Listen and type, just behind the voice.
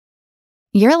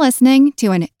You're listening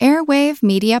to an Airwave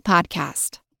Media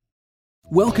Podcast.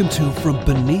 Welcome to From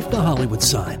Beneath the Hollywood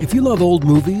Sign. If you love old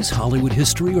movies, Hollywood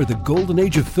history, or the golden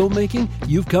age of filmmaking,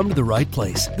 you've come to the right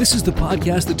place. This is the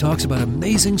podcast that talks about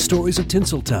amazing stories of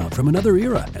Tinseltown from another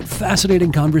era and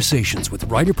fascinating conversations with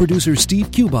writer-producer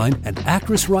Steve Cubine and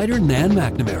actress-writer Nan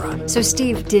McNamara. So,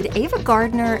 Steve, did Ava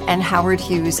Gardner and Howard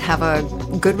Hughes have a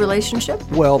good relationship?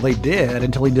 Well, they did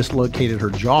until he dislocated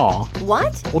her jaw.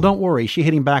 What? Well, don't worry. She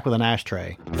hit him back with an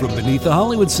ashtray. From Beneath the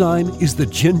Hollywood Sign is the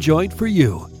gin joint for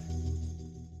you.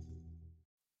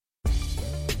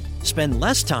 Spend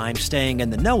less time staying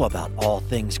in the know about all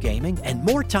things gaming and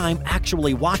more time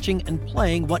actually watching and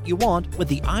playing what you want with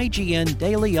the IGN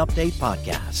Daily Update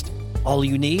podcast. All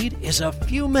you need is a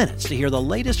few minutes to hear the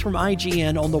latest from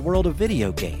IGN on the world of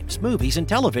video games, movies, and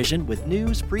television with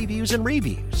news, previews, and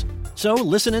reviews. So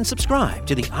listen and subscribe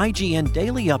to the IGN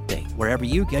Daily Update wherever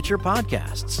you get your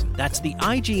podcasts. That's the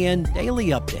IGN Daily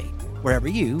Update wherever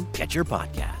you get your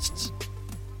podcasts.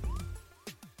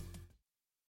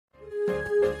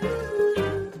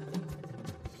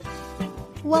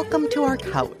 Welcome to our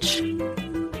couch.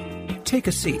 Take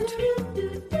a seat.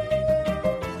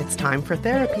 It's time for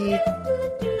therapy.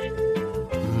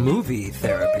 Movie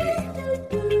therapy.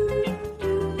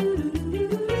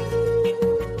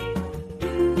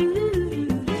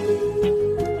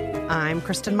 I'm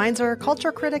Kristen Meinzer,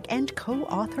 culture critic and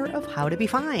co-author of How to Be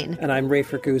Fine. And I'm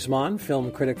Rafer Guzman,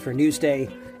 film critic for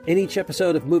Newsday. In each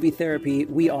episode of Movie Therapy,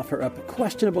 we offer up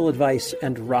questionable advice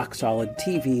and rock-solid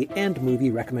TV and movie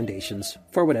recommendations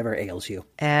for whatever ails you.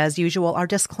 As usual, our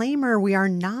disclaimer, we are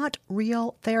not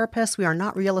real therapists, we are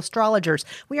not real astrologers,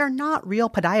 we are not real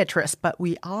podiatrists, but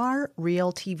we are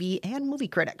real TV and movie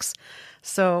critics.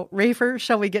 So, Rafer,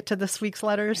 shall we get to this week's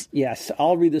letters? Yes,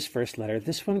 I'll read this first letter.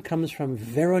 This one comes from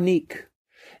Veronique.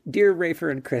 Dear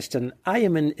Rafer and Kristen, I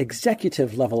am an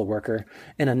executive-level worker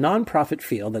in a nonprofit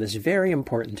field that is very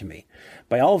important to me.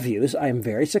 By all views, I am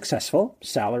very successful,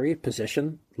 salary,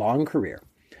 position, long career.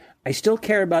 I still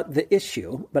care about the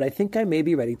issue, but I think I may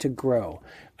be ready to grow,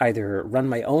 either run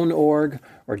my own org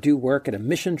or do work at a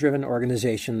mission-driven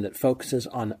organization that focuses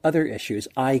on other issues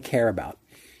I care about.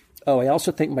 Oh, I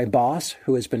also think my boss,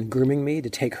 who has been grooming me to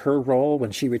take her role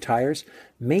when she retires,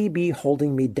 may be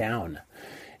holding me down.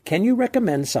 Can you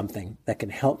recommend something that can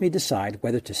help me decide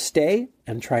whether to stay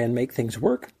and try and make things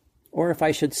work, or if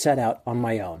I should set out on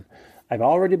my own? I've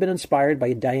already been inspired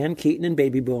by Diane Keaton and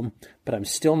Baby Boom, but I'm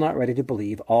still not ready to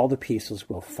believe all the pieces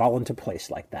will fall into place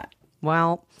like that.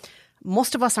 Well,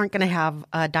 most of us aren't going to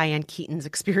have Diane Keaton's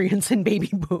experience in Baby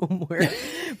Boom, where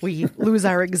we lose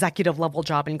our executive level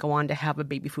job and go on to have a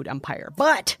baby food empire.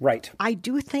 But right. I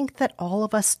do think that all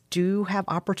of us do have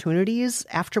opportunities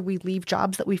after we leave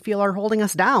jobs that we feel are holding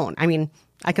us down. I mean,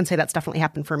 I can say that's definitely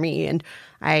happened for me. And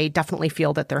I definitely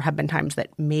feel that there have been times that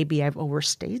maybe I've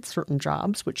overstayed certain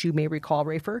jobs, which you may recall,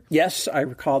 Rafer. Yes, I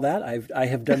recall that. I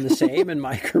have done the same in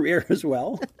my career as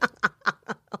well.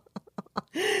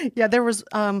 Yeah, there was,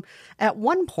 at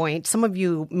one point, some of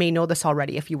you may know this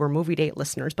already if you were Movie Date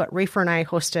listeners, but Rafer and I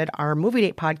hosted our Movie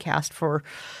Date podcast for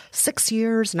 6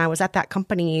 years, and I was at that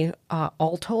company,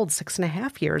 all told,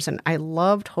 6.5 years, and I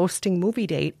loved hosting Movie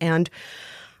Date, and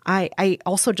I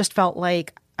also just felt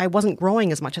like I wasn't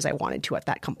growing as much as I wanted to at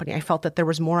that company. I felt that there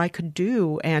was more I could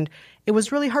do, and it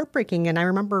was really heartbreaking, and I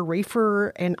remember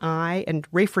Rafer and I, and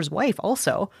Rafer's wife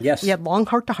also, yes, we had long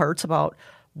heart-to-hearts about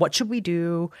what should we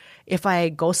do? If I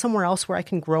go somewhere else where I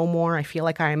can grow more, I feel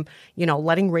like I'm,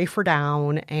 letting Rafer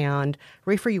down. And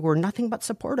Rafer, you were nothing but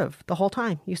supportive the whole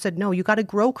time. You said, no, you got to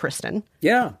grow, Kristen.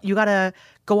 Yeah. You got to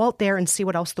go out there and see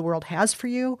what else the world has for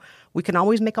you. We can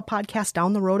always make a podcast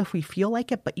down the road if we feel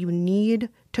like it, but you need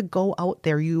to go out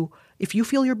there. If you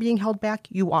feel you're being held back,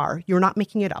 you are. You're not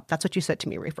making it up. That's what you said to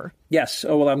me, Rafer. Yes.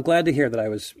 Oh, well, I'm glad to hear that I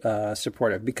was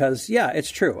supportive because, yeah,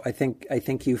 it's true. I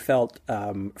think you felt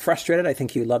frustrated. I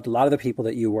think you loved a lot of the people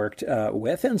that you worked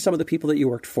with and some of the people that you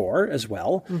worked for as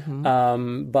well.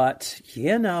 Mm-hmm. But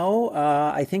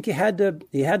I think you had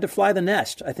to fly the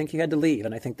nest. I think you had to leave,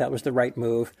 and I think that was the right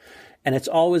move. And it's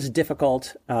always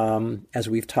difficult, as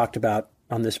we've talked about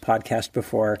on this podcast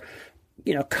before.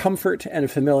 Comfort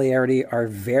and familiarity are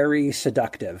very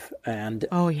seductive. And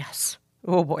oh, yes.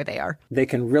 Oh, boy, they are. They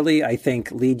can really, I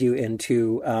think, lead you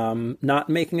into not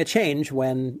making a change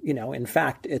when, in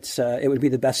fact, it would be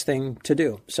the best thing to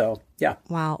do. So, yeah.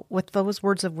 Wow. With those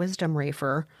words of wisdom,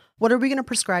 Rafer, what are we going to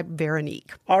prescribe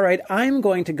Veronique? All right. I'm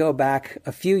going to go back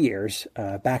a few years,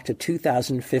 back to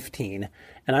 2015,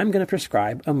 and I'm going to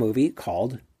prescribe a movie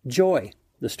called Joy.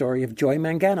 the story of Joy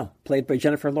Mangano, played by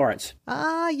Jennifer Lawrence.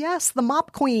 Ah, yes, the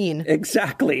mop queen.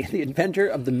 Exactly, the inventor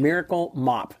of the miracle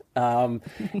mop.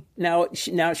 Now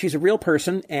she's a real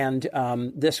person, and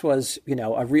this was,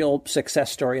 a real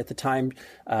success story at the time.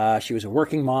 She was a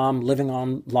working mom living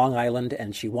on Long Island,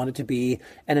 and she wanted to be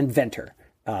an inventor.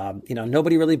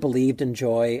 Nobody really believed in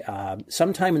Joy.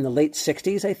 Sometime in the late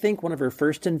 60s, I think, one of her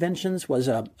first inventions was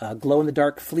a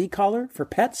glow-in-the-dark flea collar for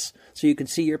pets, so you could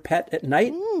see your pet at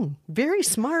night. Very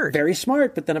smart. Very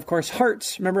smart. But then, of course,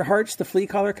 Hartz. Remember Hartz, the flea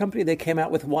collar company? They came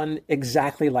out with one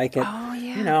exactly like it. Oh,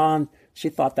 yeah. She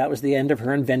thought that was the end of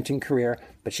her inventing career,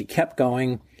 but she kept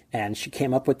going. And she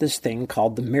came up with this thing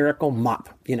called the Miracle Mop.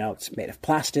 It's made of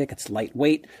plastic. It's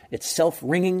lightweight. It's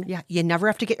self-wringing. Yeah, you never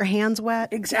have to get your hands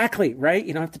wet. Exactly, right?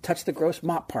 You don't have to touch the gross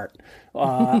mop part.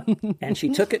 And she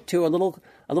took it to a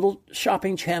little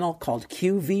shopping channel called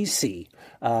QVC,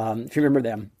 if you remember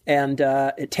them. And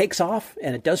it takes off,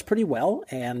 and it does pretty well.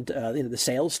 And the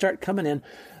sales start coming in.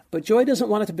 But Joy doesn't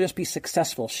want it to just be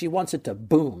successful. She wants it to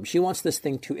boom. She wants this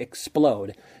thing to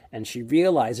explode. And she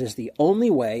realizes the only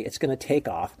way it's going to take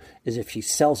off is if she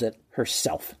sells it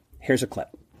herself. Here's a clip.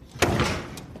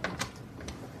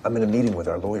 I'm in a meeting with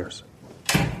our lawyers.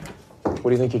 What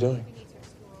do you think you're doing?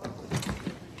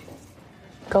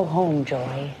 Go home,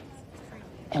 Joy,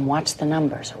 and watch the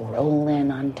numbers roll in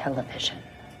on television.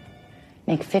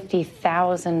 Make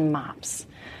 50,000 mops.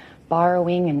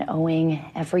 Borrowing and owing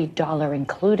every dollar,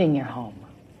 including your home.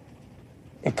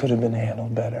 It could have been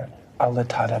handled better. I'll let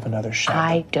Todd have another shot.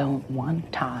 I don't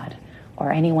want Todd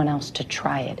or anyone else to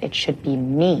try it. It should be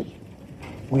me.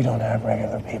 We don't have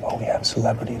regular people. We have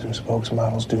celebrities or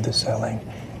spokesmodels do the selling.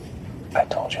 I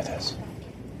told you this.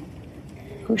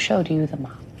 Who showed you the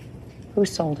mop? Who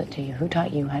sold it to you? Who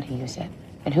taught you how to use it?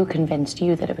 And who convinced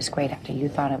you that it was great after you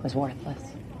thought it was worthless?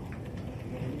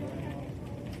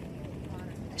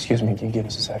 Excuse me, can you give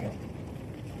us a second?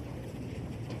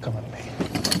 Come on,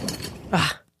 baby.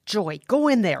 Joy, go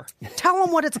in there. Tell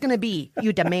them what it's going to be.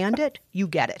 You demand it, you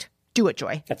get it. Do it,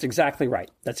 Joy. That's exactly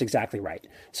right.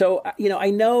 So,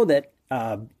 I know that,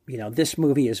 this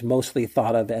movie is mostly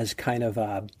thought of as kind of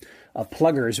a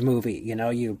plugger's movie.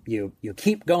 You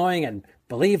keep going and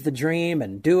believe the dream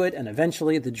and do it, and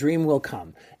eventually the dream will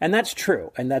come. And that's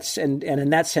true. And in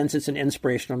that sense, it's an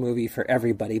inspirational movie for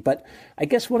everybody. But I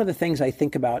guess one of the things I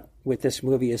think about with this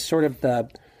movie is sort of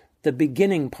the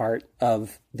beginning part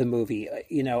of the movie,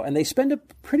 and they spend a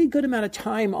pretty good amount of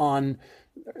time on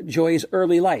Joy's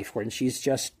early life when she's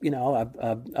just,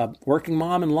 a working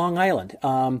mom in Long Island.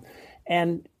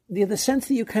 And the sense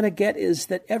that you kind of get is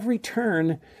that every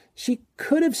turn she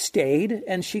could have stayed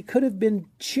and she could have been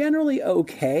generally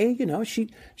okay.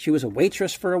 She was a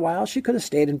waitress for a while. She could have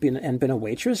stayed and been a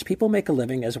waitress. People make a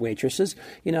living as waitresses.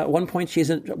 At one point she's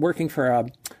working for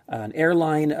an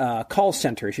airline call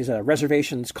center. She's a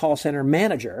reservations call center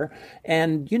manager.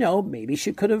 And, maybe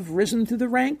she could have risen through the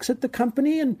ranks at the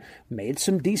company and made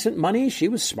some decent money. She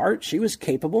was smart. She was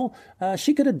capable.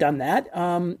 She could have done that.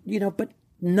 But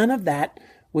none of that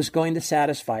was going to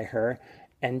satisfy her.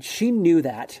 And she knew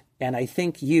that. And I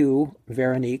think you,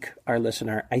 Veronique, our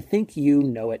listener, I think you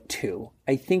know it too.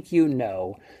 I think you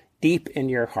know deep in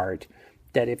your heart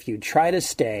that if you try to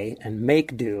stay and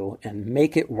make do and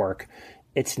make it work,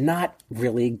 it's not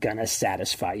really going to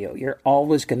satisfy you. You're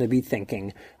always going to be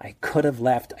thinking, I could have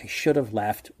left. I should have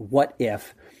left. What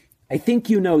if? I think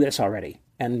you know this already.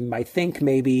 And I think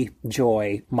maybe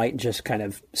Joy might just kind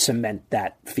of cement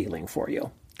that feeling for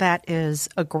you. That is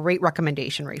a great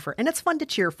recommendation, Rafer, and it's fun to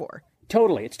cheer for.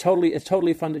 Totally. It's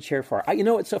totally fun to cheer for.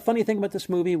 It's a funny thing about this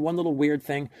movie, one little weird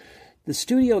thing. The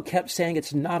studio kept saying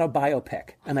it's not a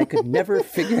biopic, and I could never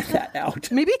figure that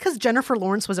out. Maybe because Jennifer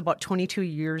Lawrence was about 22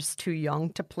 years too young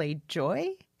to play Joy?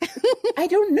 I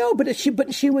don't know, but she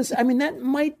was, that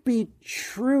might be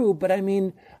true, but I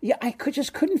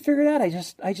just couldn't figure it out.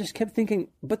 I just kept thinking,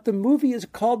 but the movie is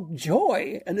called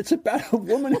Joy, and it's about a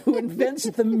woman who invents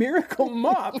the miracle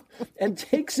mop and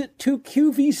takes it to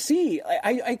QVC.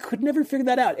 I could never figure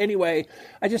that out. Anyway,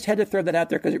 I just had to throw that out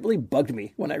there because it really bugged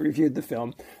me when I reviewed the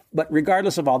film. But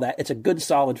regardless of all that, it's a good,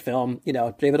 solid film.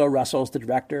 David O. Russell's the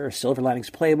director, Silver Linings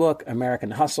Playbook,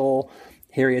 American Hustle.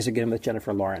 Here he is again with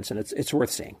Jennifer Lawrence, and it's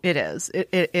worth seeing. It is.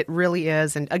 It really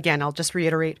is. And again, I'll just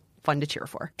reiterate, fun to cheer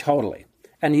for. Totally.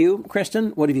 And you, Kristen,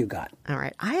 what have you got? All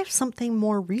right. I have something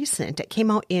more recent. It came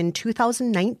out in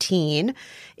 2019.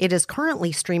 It is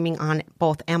currently streaming on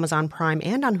both Amazon Prime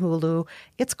and on Hulu.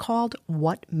 It's called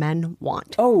What Men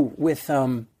Want. Oh, with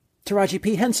Taraji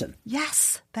P. Henson.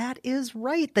 Yes, that is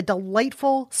right. The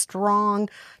delightful, strong,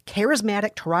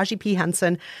 charismatic Taraji P.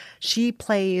 Henson. She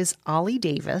plays Ollie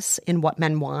Davis in What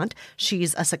Men Want.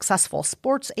 She's a successful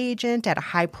sports agent at a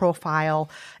high-profile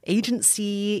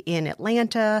agency in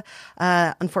Atlanta.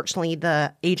 Unfortunately,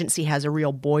 the agency has a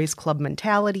real boys' club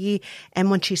mentality. And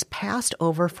when she's passed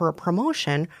over for a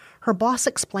promotion, her boss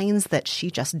explains that she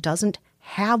just doesn't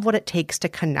have what it takes to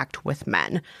connect with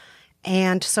men.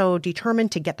 And so,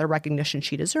 determined to get the recognition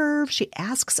she deserves, she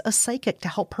asks a psychic to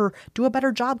help her do a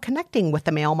better job connecting with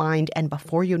the male mind. And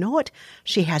before you know it,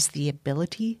 she has the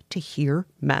ability to hear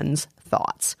men's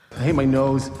thoughts. I hate my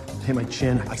nose. I hate my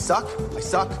chin. I suck. I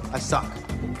suck. I suck.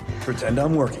 Pretend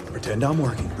I'm working. Pretend I'm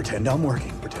working. Pretend I'm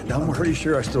working. Pretend I'm working. I'm pretty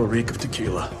sure I still reek of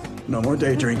tequila. No more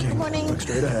day drinking. Look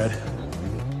straight ahead.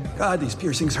 God, these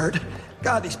piercings hurt.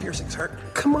 God, these piercings hurt.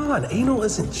 Come on, anal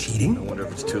isn't cheating. I wonder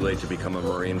if it's too late to become a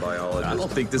marine biologist. I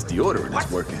don't think this deodorant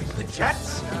is working. The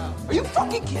jets? Are you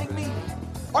fucking kidding me?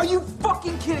 Are you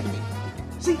fucking kidding me?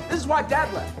 See, this is why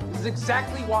Dad left. This is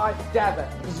exactly why Dad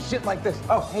left. Because of shit like this.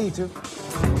 Oh, hey, you two.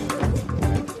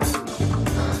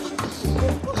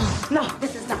 No,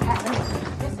 this is not happening.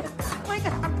 This is not. Make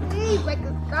it, please make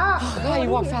it stop. Oh, you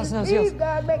walk fast in those heels. Please,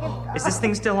 God, make it stop. Is this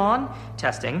thing still on?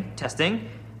 Testing, testing.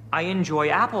 I enjoy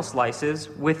apple slices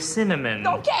with cinnamon.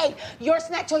 Okay, your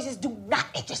snack choices do not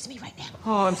interest me right now.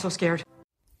 Oh, I'm so scared.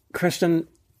 Kristen,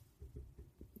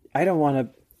 I don't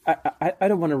want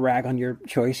to rag on your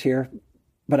choice here,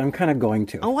 but I'm kind of going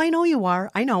to. Oh, I know you are.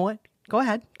 I know it. Go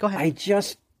ahead. Go ahead.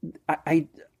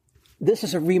 This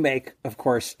is a remake, of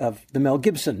course, of the Mel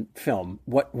Gibson film,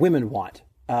 What Women Want,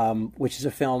 which is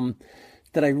a film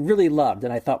that I really loved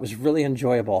and I thought was really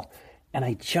enjoyable. And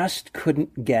I just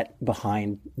couldn't get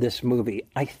behind this movie.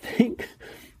 I think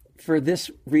for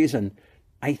this reason,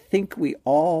 I think we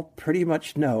all pretty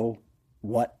much know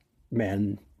what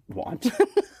men want.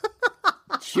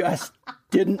 Just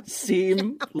didn't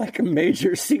seem like a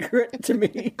major secret to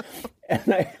me.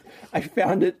 And I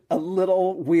found it a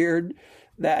little weird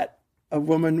that a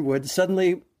woman would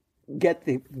suddenly get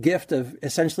the gift of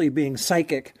essentially being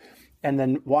psychic and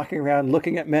then walking around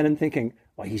looking at men and thinking,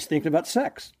 well, he's thinking about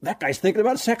sex. That guy's thinking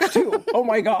about sex too. Oh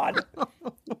my God.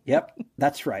 Yep,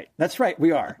 that's right. That's right.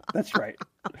 We are. That's right.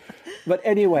 But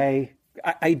anyway,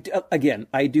 I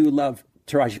do love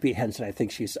Taraji P. Henson. I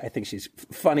think she's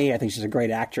funny. I think she's a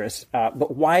great actress.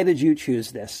 But why did you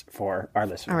choose this for our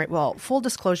listeners? All right. Well, full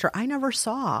disclosure, I never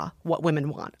saw What Women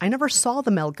Want. I never saw the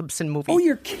Mel Gibson movie. Oh,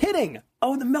 you're kidding.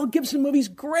 Oh, the Mel Gibson movie's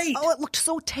great. Oh, it looked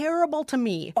so terrible to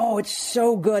me. Oh, it's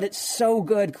so good. It's so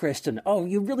good, Kristen. Oh,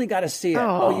 you really got to see it.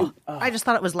 I just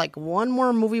thought it was like one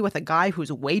more movie with a guy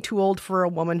who's way too old for a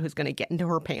woman who's going to get into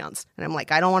her pants. And I'm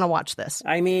like, I don't want to watch this.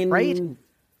 I mean, right?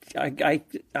 I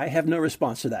have no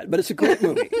response to that, but it's a great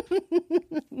movie.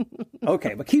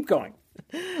 Okay, but keep going.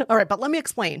 All right, but let me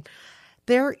explain.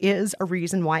 There is a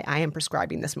reason why I am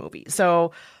prescribing this movie.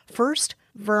 So first,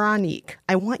 Veronique,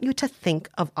 I want you to think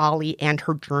of Ollie and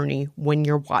her journey when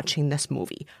you're watching this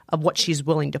movie, of what she's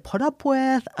willing to put up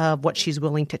with, of what she's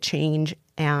willing to change.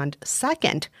 And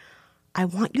second, I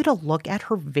want you to look at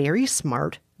her very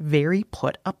smart, very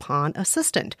put upon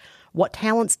assistant. What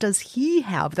talents does he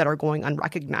have that are going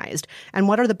unrecognized? And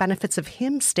what are the benefits of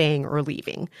him staying or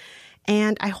leaving?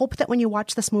 And I hope that when you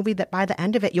watch this movie, that by the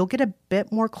end of it, you'll get a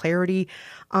bit more clarity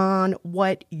on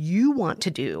what you want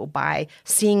to do by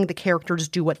seeing the characters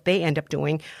do what they end up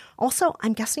doing. Also,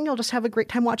 I'm guessing you'll just have a great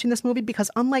time watching this movie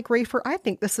because unlike Rafer, I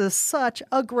think this is such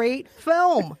a great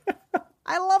film.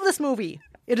 I love this movie.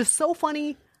 It is so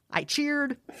funny. I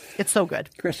cheered. It's so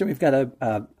good. Kristen, we've got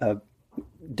a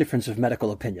difference of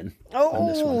medical opinion on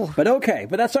this one. But okay,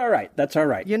 but that's all right. That's all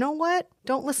right. You know what?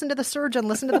 Don't listen to the surgeon.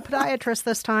 Listen to the podiatrist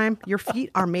this time. Your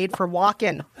feet are made for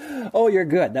walking. Oh, you're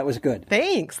good. That was good.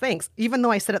 Thanks. Even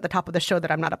though I said at the top of the show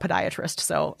that I'm not a podiatrist,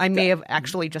 so I may have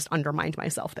actually just undermined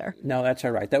myself there. No, that's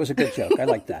all right. That was a good joke. I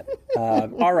like that.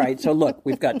 All right. So look,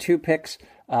 we've got two picks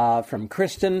from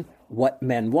Kristen, What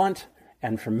Men Want,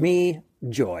 and from me,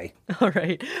 Joy. All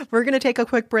right. We're going to take a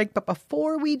quick break, but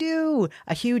before we do,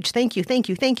 a huge thank you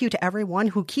to everyone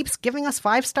who keeps giving us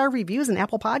 5-star reviews in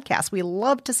Apple Podcasts. We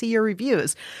love to see your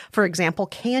reviews. For example,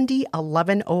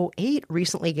 Candy1108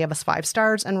 recently gave us 5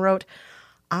 stars and wrote,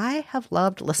 I have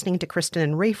loved listening to Kristen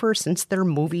and Rafer since their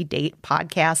Movie Date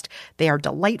podcast. They are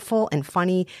delightful and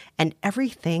funny and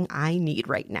everything I need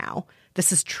right now.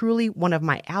 This is truly one of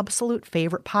my absolute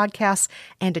favorite podcasts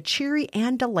and a cheery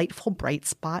and delightful bright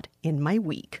spot in my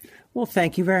week. Well,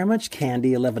 thank you very much,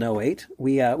 Candy1108.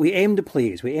 We aim to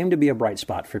please. We aim to be a bright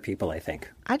spot for people, I think.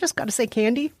 I just got to say,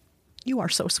 Candy, you are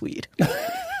so sweet.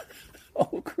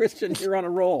 Oh, Kristen, you're on a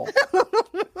roll.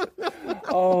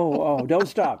 Oh, don't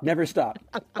stop. Never stop.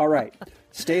 All right.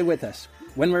 Stay with us.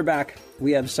 When we're back,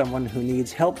 we have someone who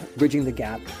needs help bridging the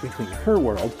gap between her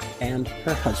world and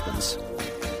her husband's.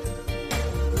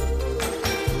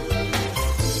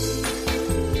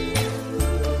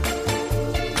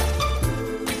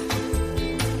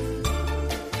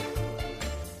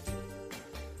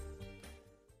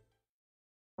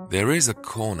 There is a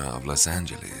corner of Los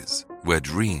Angeles where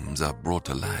dreams are brought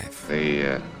to life.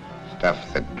 The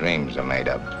stuff that dreams are made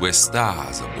of. Where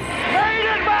stars are born.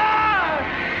 Rated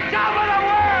by Top of the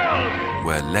World!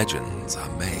 Where legends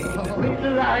are made. Oh, it's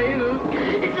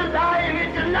alive! It's alive!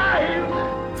 It's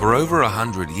alive! For over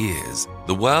 100 years,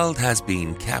 the world has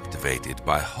been captivated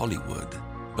by Hollywood.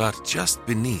 But just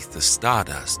beneath the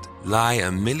stardust lie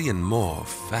a million more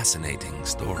fascinating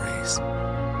stories.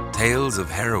 Tales of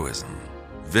heroism,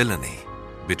 villainy,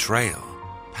 betrayal,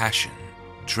 passion,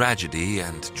 tragedy,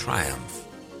 and triumph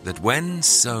that, when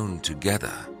sewn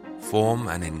together, form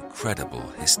an incredible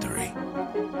history.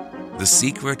 The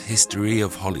Secret History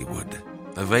of Hollywood,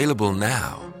 available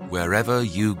now wherever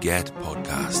you get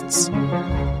podcasts.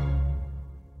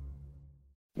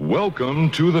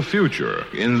 Welcome to the future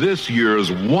in this year's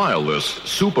wildest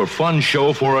super fun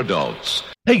show for adults.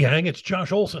 Hey gang, it's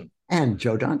Josh Olson. And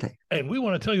Joe Dante. And we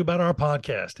want to tell you about our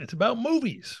podcast. It's about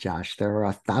movies. Josh, there are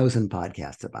 1,000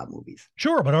 podcasts about movies.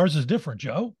 Sure, but ours is different,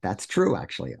 Joe. That's true,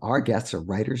 actually. Our guests are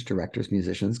writers, directors,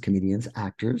 musicians, comedians,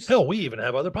 actors. Hell, we even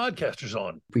have other podcasters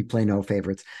on. We play no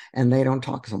favorites, and they don't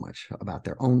talk so much about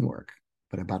their own work,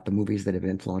 but about the movies that have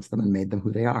influenced them and made them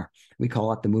who they are. We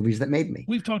call it The Movies That Made Me.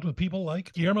 We've talked with people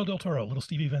like Guillermo del Toro, Little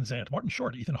Stevie Van Zandt, Martin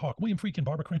Short, Ethan Hawke, William Friedkin,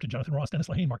 Barbara Crampton, Jonathan Ross, Dennis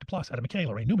Lehane, Mark Duplass, Adam McKay,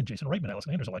 Lorraine Newman, Jason Reitman,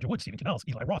 Allison Anders, Elijah Wood, Stephen Canals,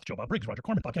 Eli Roth, Joe Bob Briggs, Roger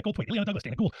Corman, Bobcat Goldthwait, Leon Douglas,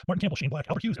 Dana Gould, Martin Campbell, Shane Black,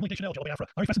 Albert Hughes, Emily Deschanel, Joe Biafra,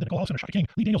 Ari Fessenden, Nicole Allison, Shaka King,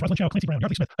 Lee Daniels, Rosalind Chow, Clancy Brown,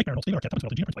 Yardley Smith, Ike Arnold, Steve Arquette, Thomas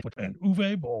Middleton, Gina Prince Blakewood, and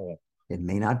Uwe Boll. It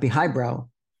may not be highbrow,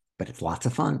 but it's lots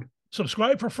of fun.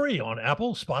 Subscribe for free on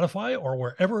Apple, Spotify, or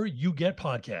wherever you get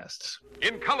podcasts.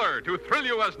 In color to thrill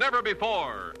you as never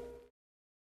before.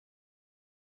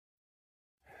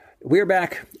 We're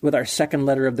back with our second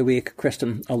letter of the week.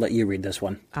 Kristen, I'll let you read this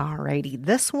one. All righty.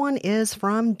 This one is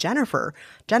from Jennifer.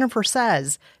 Jennifer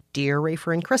says, Dear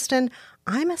Rafer and Kristen,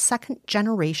 I'm a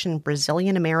second-generation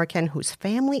Brazilian-American whose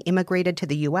family immigrated to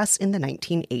the U.S. in the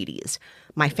 1980s.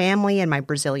 My family and my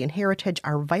Brazilian heritage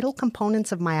are vital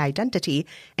components of my identity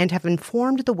and have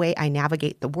informed the way I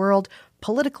navigate the world,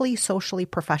 politically, socially,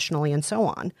 professionally, and so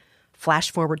on.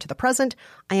 Flash forward to the present,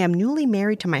 I am newly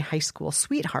married to my high school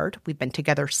sweetheart. We've been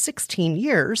together 16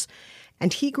 years,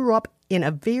 and he grew up in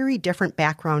a very different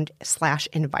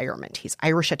background/environment. He's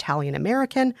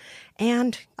Irish-Italian-American,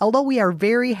 and although we are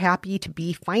very happy to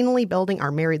be finally building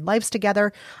our married lives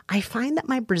together, I find that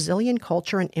my Brazilian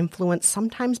culture and influence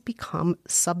sometimes become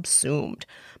subsumed.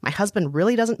 My husband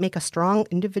really doesn't make a strong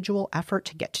individual effort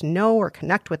to get to know or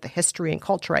connect with the history and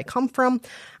culture I come from.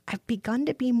 I've begun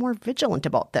to be more vigilant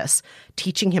about this,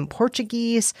 teaching him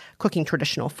Portuguese, cooking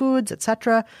traditional foods,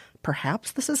 etc.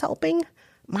 Perhaps this is helping.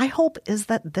 My hope is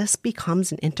that this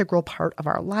becomes an integral part of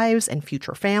our lives and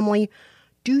future family.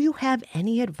 Do you have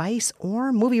any advice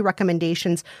or movie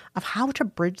recommendations of how to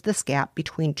bridge this gap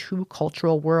between two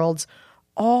cultural worlds?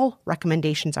 All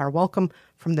recommendations are welcome,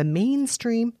 from the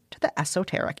mainstream to the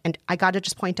esoteric. And I got to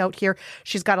just point out here,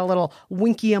 she's got a little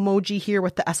winky emoji here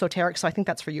with the esoteric, so I think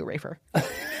that's for you, Rafer.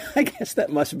 I guess that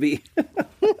must be.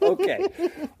 Okay.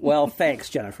 Well, thanks,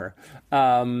 Jennifer.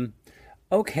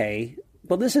 Okay.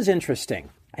 Well, this is interesting.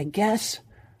 I guess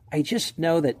I just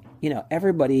know that,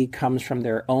 everybody comes from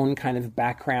their own kind of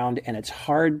background, and it's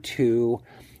hard to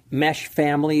mesh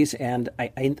families. And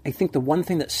I think the one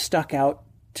thing that stuck out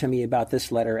to me about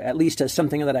this letter, at least as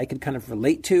something that I could kind of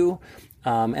relate to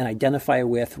and identify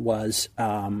with, was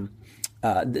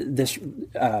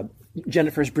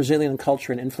Jennifer's Brazilian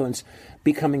culture and influence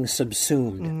becoming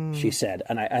subsumed, she said.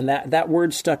 And that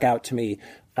word stuck out to me.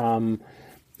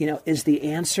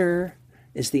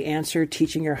 Is the answer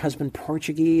teaching your husband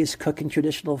Portuguese, cooking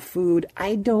traditional food?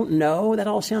 I don't know. That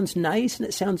all sounds nice and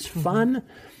it sounds fun.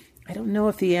 I don't know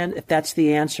if that's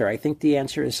the answer. I think the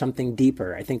answer is something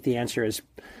deeper. I think the answer is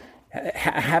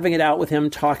having it out with him,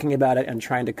 talking about it, and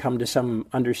trying to come to some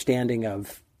understanding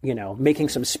of, making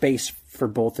some space for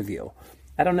both of you.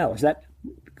 I don't know.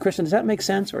 Kristen, does that make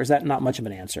sense, or is that not much of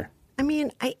an answer? I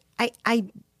mean, I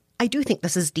do think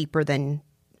this is deeper than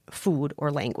food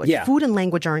or language. Yeah. Food and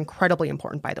language are incredibly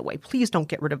important, by the way. Please don't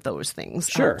get rid of those things.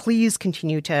 Sure. Please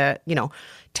continue to,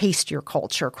 taste your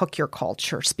culture, cook your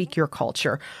culture, speak your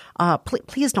culture.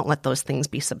 Please don't let those things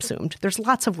be subsumed. There's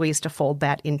lots of ways to fold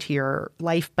that into your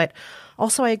life. But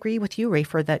also, I agree with you,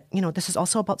 Rafer, that, this is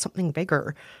also about something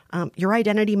bigger. Your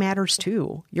identity matters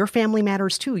too. Your family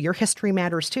matters too. Your history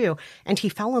matters too. And he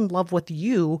fell in love with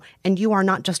you, and you are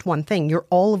not just one thing. You're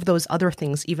all of those other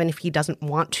things, even if he doesn't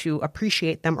want to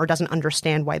appreciate them or doesn't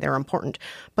understand why they're important.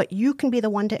 But you can be the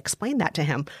one to explain that to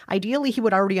him. Ideally, he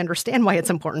would already understand why it's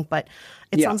important, but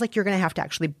it sounds like you're going to have to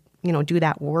actually do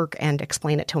that work and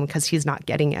explain it to him because he's not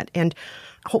getting it. And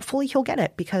hopefully he'll get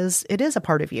it because it is a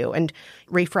part of you. And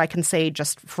Rafer, I can say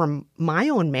just from my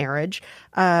own marriage,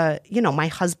 my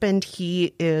husband,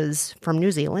 he is from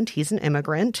New Zealand. He's an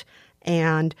immigrant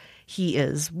and he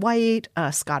is white,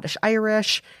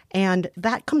 Scottish-Irish, and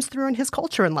that comes through in his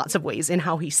culture in lots of ways, in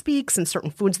how he speaks and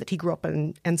certain foods that he grew up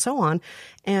in and so on.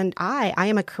 And I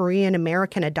am a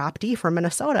Korean-American adoptee from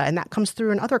Minnesota, and that comes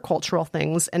through in other cultural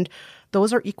things, and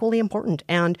those are equally important.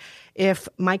 And if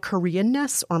my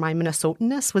Koreanness or my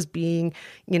Minnesotanness was being,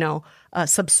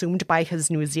 subsumed by his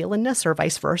New Zealandness or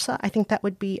vice versa, I think that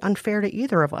would be unfair to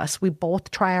either of us. We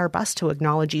both try our best to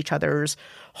acknowledge each other's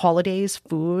holidays,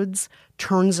 foods,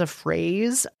 turns of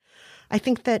phrase. I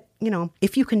think that,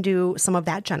 if you can do some of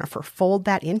that, Jennifer, fold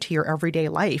that into your everyday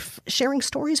life, sharing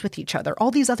stories with each other,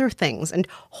 all these other things. And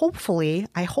hopefully,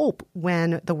 I hope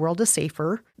when the world is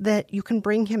safer, that you can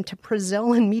bring him to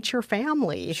Brazil and meet your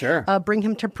family. Sure. Bring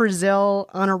him to Brazil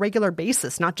on a regular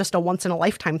basis, not just a once in a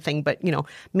lifetime thing, but,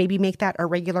 maybe make that a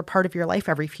regular part of your life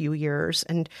every few years.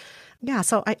 And yeah,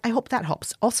 so I hope that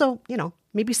helps. Also,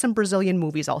 maybe some Brazilian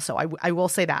movies also. I will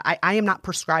say that. I am not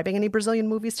prescribing any Brazilian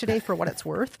movies today for what it's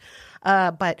worth.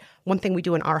 But one thing we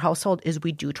do in our household is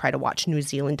we do try to watch New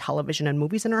Zealand television and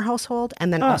movies in our household,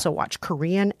 and then also watch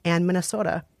Korean and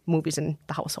Minnesota movies in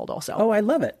the household also. Oh, I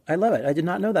love it. I did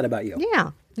not know that about you.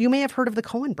 Yeah. You may have heard of the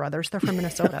Coen brothers. They're from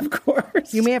Minnesota. Of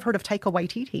course. You may have heard of Taika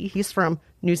Waititi. He's from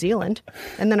New Zealand.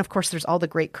 And then, of course, there's all the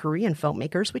great Korean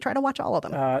filmmakers. We try to watch all of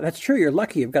them. That's true. You're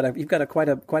lucky. You've got quite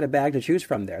a bag to choose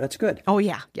from there. That's good. Oh,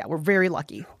 yeah. Yeah, we're very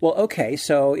lucky. Well, okay.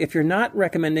 So if you're not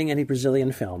recommending any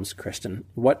Brazilian films, Kristen,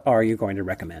 what are you going to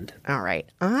recommend? All right.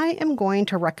 I am going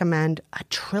to recommend a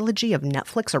trilogy of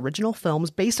Netflix original films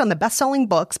based on the best-selling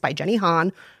books by Jenny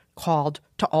Han, called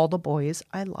To All the Boys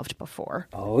I Loved Before.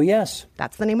 Oh, yes.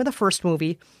 That's the name of the first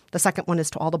movie. The second one is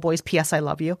To All the Boys, P.S. I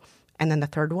Love You. And then the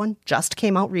third one just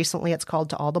came out recently. It's called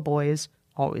To All the Boys,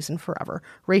 Always and Forever.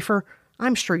 Rafer,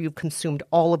 I'm sure you've consumed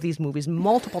all of these movies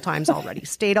multiple times already.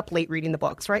 Stayed up late reading the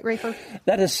books, right, Rafer?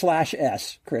 That is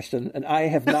 /S, Kristen, and I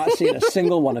have not seen a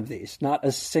single one of these. Not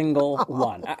a single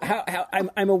one.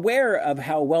 I'm aware of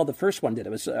how well the first one did.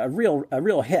 It was a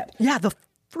real hit. Yeah, the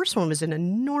first one was an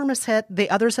enormous hit. The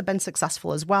others have been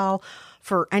successful as well.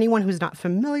 For anyone who's not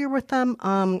familiar with them,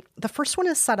 the first one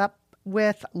is set up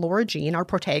with Laura Jean, our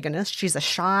protagonist. She's a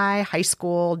shy high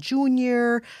school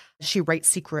junior. She writes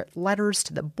secret letters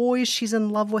to the boys she's in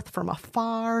love with from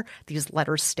afar. These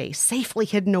letters stay safely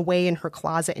hidden away in her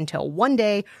closet until one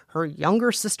day, her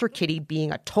younger sister Kitty,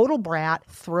 being a total brat,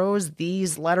 throws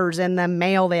these letters in the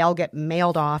mail. They all get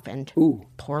mailed off, and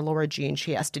poor Laura Jean,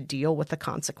 she has to deal with the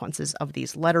consequences of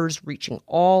these letters reaching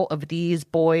all of these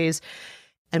boys.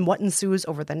 And what ensues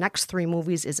over the next 3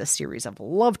 movies is a series of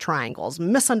love triangles,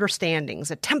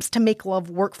 misunderstandings, attempts to make love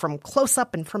work from close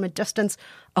up and from a distance.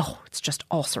 Oh, it's just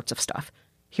all sorts of stuff.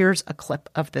 Here's a clip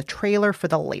of the trailer for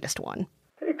the latest one.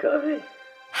 Hey, Kobe.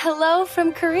 Hello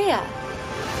from Korea.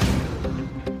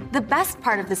 The best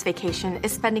part of this vacation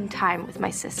is spending time with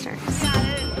my sisters.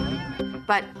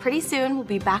 But pretty soon we'll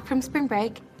be back from spring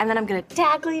break, and then I'm gonna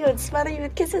tackle you and smother you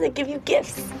with kisses and give you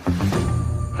gifts.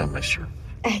 I miss you.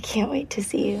 I can't wait to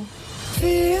see you.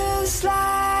 Feels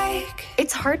like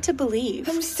It's hard to believe.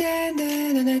 I'm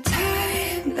standing in a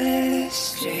timeless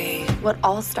street. What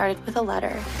all started with a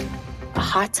letter, a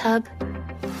hot tub,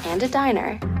 and a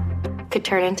diner could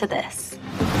turn into this.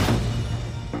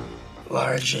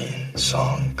 Lara Jean,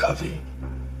 Song, Covey,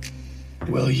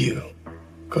 will you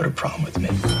go to prom with me?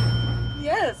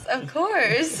 Yes, of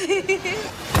course.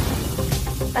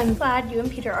 I'm glad you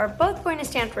and Peter are both going to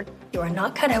Stanford. You are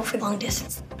not cut out for long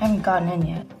distance. I haven't gotten in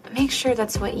yet. Make sure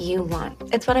that's what you want.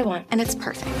 It's what I want, and it's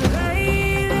perfect.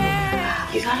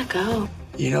 You gotta go.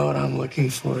 You know what I'm looking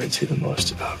forward to the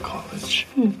most about college?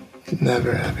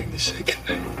 Never having to say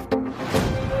goodnight.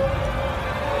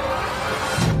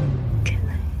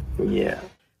 Yeah.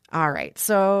 All right.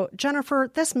 So,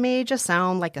 Jennifer, this may just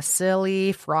sound like a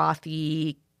silly,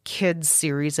 frothy kids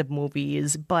series of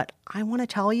movies, but I want to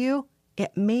tell you,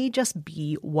 it may just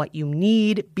be what you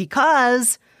need,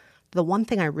 because the one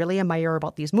thing I really admire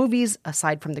about these movies,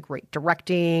 aside from the great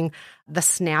directing, the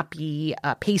snappy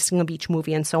pacing of each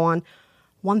movie and so on,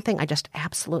 one thing I just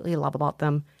absolutely love about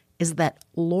them is that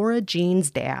Laura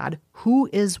Jean's dad, who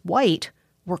is white,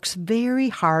 works very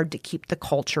hard to keep the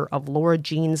culture of Laura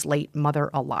Jean's late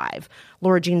mother alive.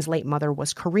 Laura Jean's late mother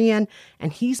was Korean,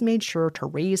 and he's made sure to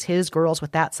raise his girls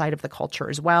with that side of the culture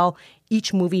as well.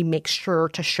 Each movie makes sure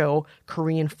to show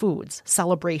Korean foods,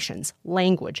 celebrations,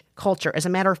 language, culture. As a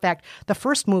matter of fact, the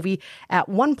first movie, at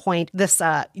one point, this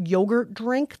yogurt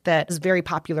drink that is very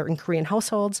popular in Korean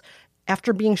households,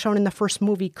 after being shown in the first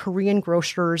movie, Korean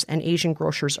grocers and Asian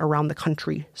grocers around the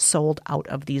country sold out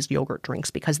of these yogurt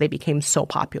drinks because they became so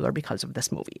popular because of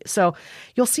this movie. So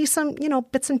you'll see some,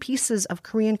 bits and pieces of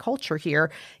Korean culture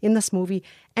here in this movie,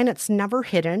 and it's never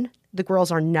hidden. The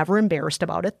girls are never embarrassed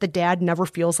about it. The dad never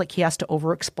feels like he has to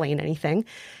over-explain anything.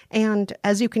 And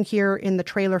as you can hear in the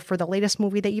trailer for the latest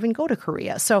movie, they even go to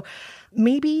Korea. So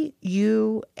maybe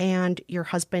you and your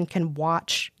husband can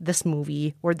watch this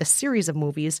movie or this series of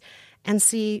movies and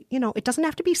see, it doesn't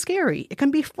have to be scary. It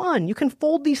can be fun. You can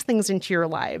fold these things into your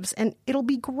lives and it'll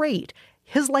be great.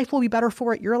 His life will be better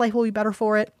for it. Your life will be better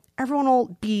for it. Everyone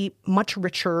will be much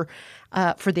richer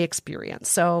for the experience.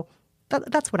 So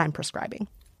that's what I'm prescribing.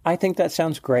 I think that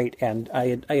sounds great, and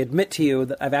I admit to you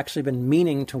that I've actually been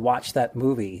meaning to watch that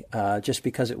movie just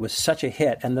because it was such a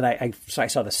hit. And then I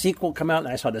saw the sequel come out, and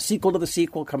I saw the sequel to the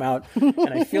sequel come out,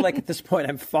 and I feel like at this point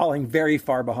I'm falling very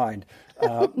far behind.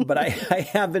 But I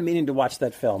have been meaning to watch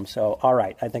that film, so all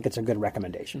right, I think it's a good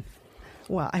recommendation.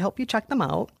 Well, I hope you check them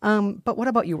out. But what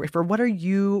about you, Rafer? What are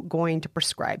you going to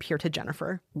prescribe here to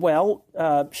Jennifer? Well,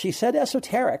 she said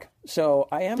esoteric, so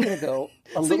I am going to go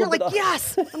a little bit. So you're like,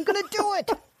 yes, I'm going to do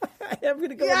it. I am going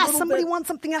to go. Yes, somebody wants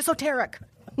something esoteric.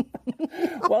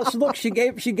 Well, so look, she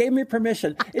gave me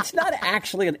permission. It's not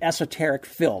actually an esoteric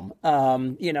film.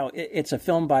 It's a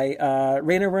film by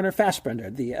Rainer Werner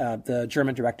Fassbinder, the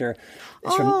German director.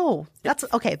 That's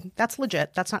okay. That's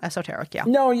legit. That's not esoteric. Yeah.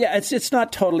 No, yeah, it's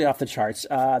not totally off the charts.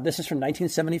 This is from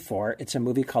 1974. It's a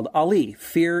movie called Ali: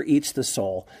 Fear Eats the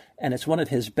Soul. And it's one of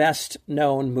his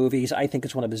best-known movies. I think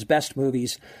it's one of his best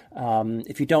movies.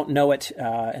 If you don't know it,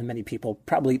 and many people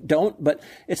probably don't, but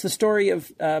it's the story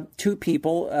of two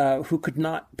people who could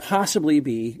not possibly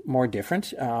be more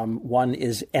different. One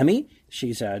is Emmy.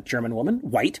 She's a German woman,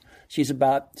 white. She's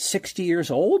about 60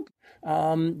 years old.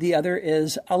 The other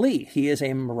is Ali. He is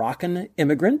a Moroccan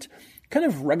immigrant, kind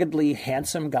of ruggedly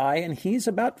handsome guy, and he's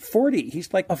about 40.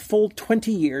 He's like a full 20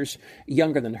 years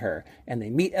younger than her. And they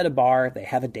meet at a bar, they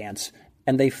have a dance,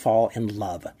 and they fall in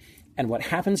love. And what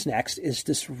happens next is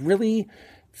this really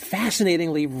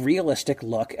fascinatingly realistic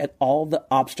look at all the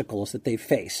obstacles that they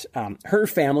face. Her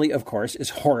family, of course,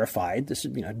 is horrified. This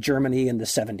is, Germany in the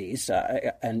 70s.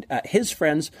 And his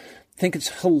friends think it's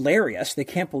hilarious. They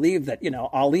can't believe that,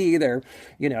 Ali, their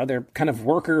kind of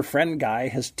worker friend guy,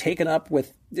 has taken up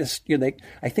with this,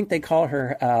 I think they call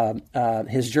her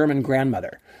his German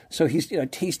grandmother. So he's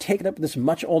taken up with this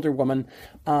much older woman,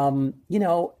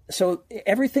 so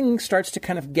everything starts to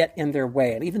kind of get in their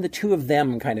way. And even the two of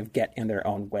them kind of get in their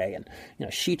own way. And,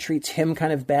 she treats him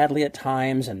kind of badly at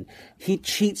times, and he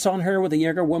cheats on her with a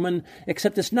younger woman,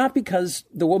 except it's not because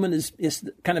the woman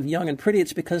is kind of young and pretty.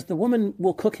 It's because the woman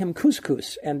will cook him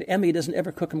couscous, and Emmy doesn't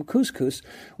ever cook him couscous,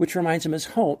 which reminds him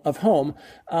of home.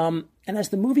 And as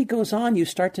the movie goes on, you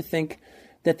start to think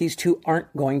that these two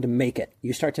aren't going to make it.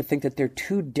 You start to think that they're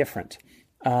too different.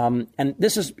 And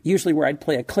this is usually where I'd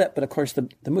play a clip, but of course the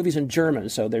movie's in German,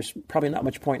 so there's probably not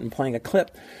much point in playing a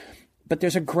clip. But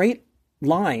there's a great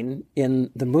line in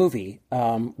the movie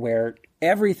where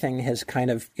everything has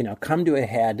kind of, come to a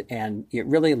head, and it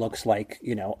really looks like,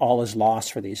 all is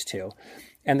lost for these two.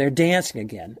 And they're dancing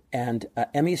again. And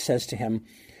Emmy says to him,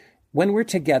 "When we're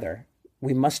together,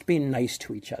 we must be nice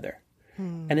to each other."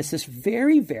 And it's this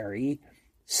very, very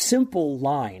simple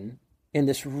line in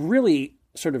this really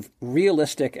sort of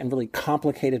realistic and really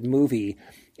complicated movie.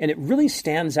 And it really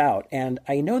stands out. And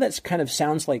I know that's kind of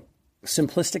sounds like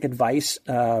simplistic advice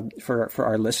for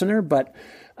our listener, but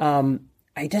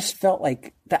I just felt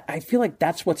like that. I feel like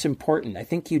that's what's important. I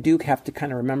think you do have to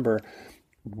kind of remember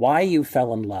why you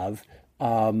fell in love,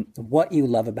 what you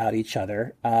love about each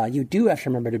other. You do have to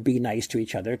remember to be nice to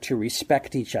each other, to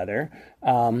respect each other,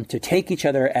 to take each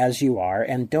other as you are,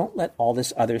 and don't let all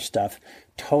this other stuff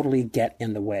totally get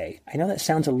in the way. I know that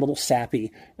sounds a little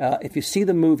sappy. If you see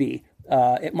the movie,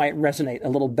 it might resonate a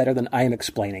little better than I am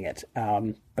explaining it.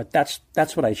 But that's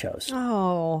what I chose.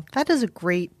 Oh, that is a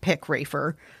great pick,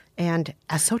 Rafer. And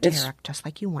esoteric, just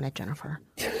like you wanted, Jennifer.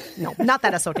 No, not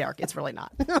that esoteric. It's really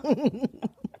not.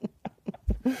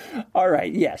 All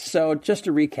right, yes. So just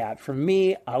to recap, from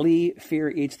me, Ali, Fear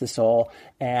Eats the Soul,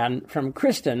 and from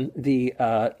Kristen, the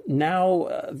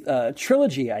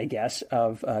trilogy, I guess,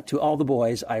 of To All the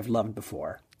Boys I've Loved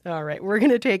Before. All right, we're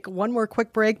going to take one more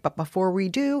quick break, but before we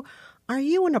do, are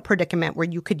you in a predicament where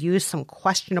you could use some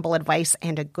questionable advice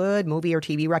and a good movie or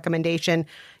TV recommendation?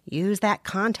 Use that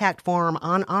contact form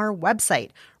on our website,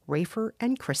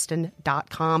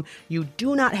 raferandkristen.com. You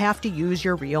do not have to use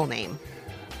your real name.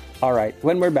 All right,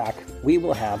 when we're back, we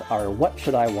will have our What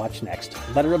Should I Watch Next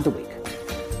letter of the week.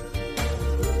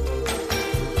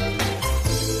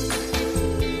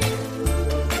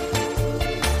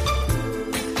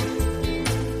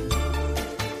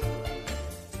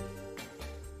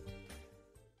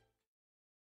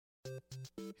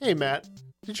 Hey, Matt,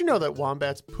 did you know that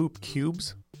wombats poop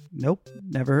cubes? Nope,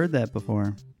 never heard that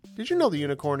before. Did you know the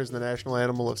unicorn is the national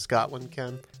animal of Scotland,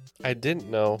 Ken? I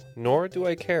didn't know, nor do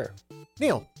I care.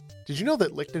 Neil, did you know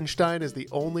that Liechtenstein is the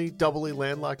only doubly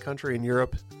landlocked country in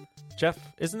Europe? Jeff,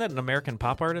 isn't that an American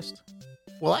pop artist?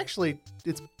 Well, actually,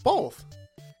 it's both.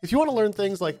 If you want to learn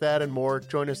things like that and more,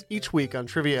 join us each week on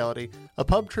Triviality, a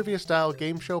pub trivia-style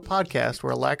game show podcast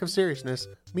where a lack of seriousness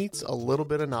meets a little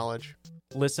bit of knowledge.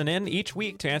 Listen in each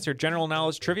week to answer general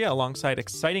knowledge trivia alongside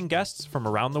exciting guests from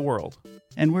around the world.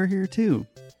 And we're here too.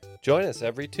 Join us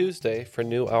every Tuesday for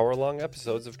new hour-long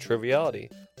episodes of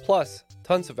Triviality, plus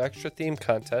tons of extra theme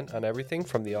content on everything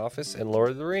from The Office and Lord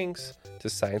of the Rings to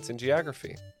science and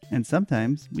geography. And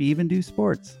sometimes we even do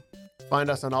sports. Find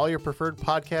us on all your preferred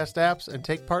podcast apps and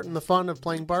take part in the fun of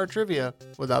playing bar trivia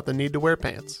without the need to wear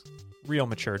pants. Real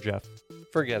mature, Jeff.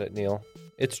 Forget it, Neil.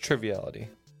 It's Triviality.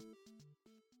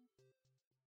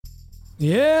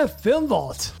 Yeah, Film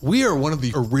Vault. We are one of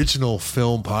the original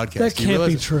film podcasts. That can't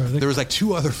be true. There was like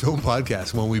 2 other film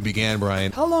podcasts when we began,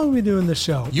 Brian. How long have we been doing this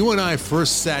show? You and I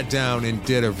first sat down and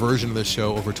did a version of the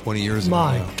show over 20 years ago.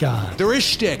 My God. There is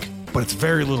shtick, but it's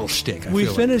very little shtick. We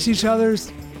finish each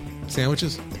other's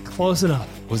sandwiches? Close enough.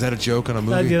 Was that a joke on a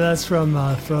movie? Yeah, that's from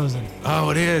Frozen.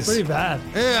 Oh, it is. Pretty bad.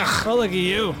 Ugh. Oh, look at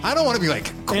you. I don't want to be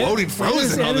like quoting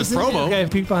Frozen on this promo. Okay,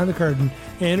 peek behind the curtain.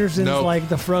 Anderson's like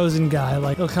the Frozen guy.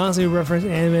 Like, he'll constantly reference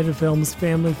animated films,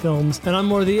 family films, and I'm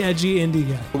more the edgy indie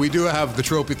guy. We do have the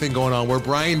tropey thing going on where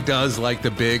Brian does like the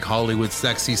big Hollywood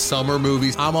sexy summer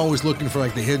movies. I'm always looking for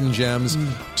like the hidden gems.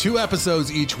 2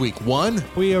 episodes each week. One,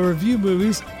 we review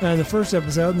movies, and the first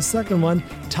episode, and the second one,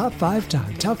 top 5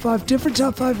 time. Top 5, different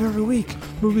top 5 every week.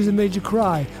 Movies that made you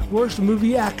cry. Worst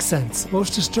movie accents.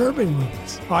 Most disturbing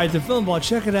movies. All right, the Film Vault,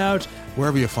 check it out.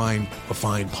 Wherever you find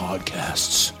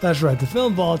podcasts. That's right, the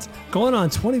Film Vault, going on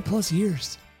 20 plus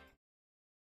years.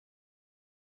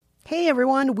 Hey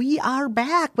everyone, we are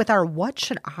back with our What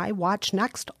Should I Watch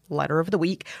Next letter of the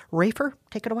week. Rafer,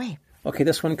 take it away. Okay,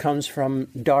 this one comes from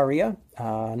Daria,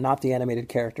 not the animated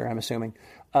character, I'm assuming.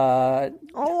 I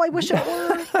wish it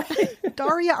were.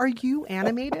 Daria, are you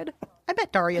animated? I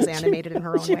bet Daria's animated in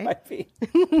her own way. Might be.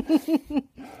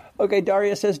 Okay,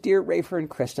 Daria says, Dear Rafer and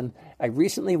Kristen, I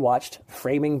recently watched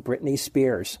Framing Britney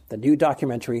Spears, the new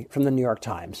documentary from the New York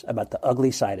Times about the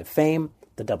ugly side of fame,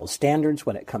 the double standards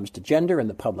when it comes to gender in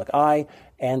the public eye,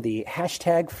 and the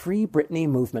 #FreeBritney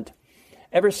movement.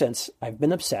 Ever since, I've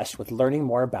been obsessed with learning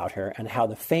more about her and how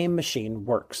the fame machine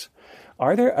works.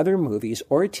 Are there other movies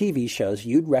or TV shows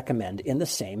you'd recommend in the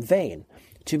same vein?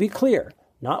 To be clear,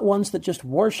 not ones that just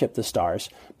worship the stars,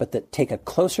 but that take a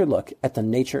closer look at the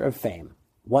nature of fame.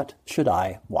 What should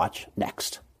I watch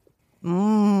next?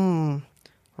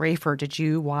 Rafer, did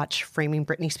you watch Framing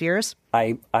Britney Spears?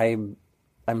 I'm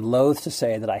loath to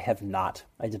say that I have not.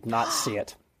 I did not see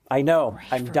it. I know.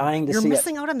 Rafer, I'm dying to see it. You're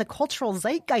missing out on the cultural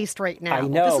zeitgeist right now. I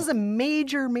know. This is a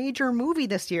major, major movie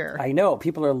this year. I know.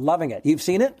 People are loving it. You've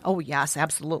seen it? Oh, yes,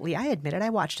 absolutely. I admit it. I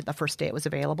watched it the first day it was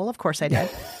available. Of course I did.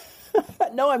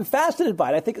 No, I'm fascinated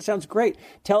by it. I think it sounds great.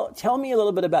 Tell me a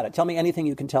little bit about it. Tell me anything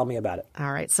you can tell me about it.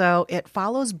 All right. So it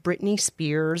follows Britney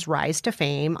Spears' rise to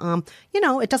fame.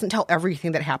 It doesn't tell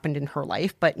everything that happened in her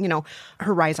life, but,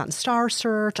 her rise on Star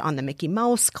Search, on the Mickey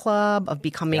Mouse Club, of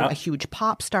becoming a huge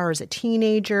pop star as a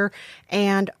teenager,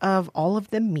 and of all of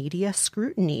the media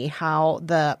scrutiny, how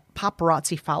the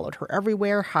paparazzi followed her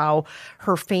everywhere, how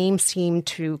her fame seemed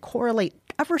to correlate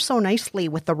ever so nicely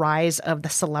with the rise of the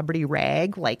celebrity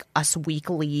rag, like Us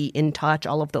Weekly, In Touch,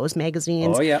 all of those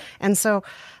magazines. Oh, yeah. And so,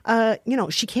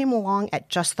 she came along at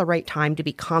just the right time to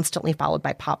be constantly followed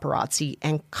by paparazzi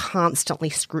and constantly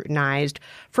scrutinized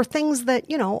for things that,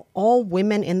 all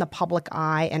women in the public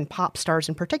eye and pop stars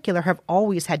in particular have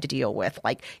always had to deal with.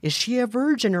 Like, is she a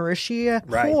virgin or is she a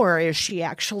whore? Is she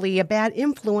actually a bad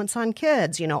influence on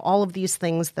kids? All of these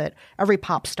things that every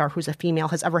pop star who's a female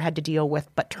has ever had to deal with,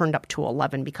 but turned up to 11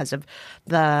 9/11 because of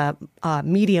the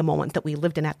media moment that we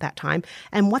lived in at that time,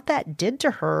 and what that did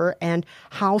to her, and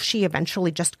how she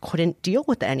eventually just couldn't deal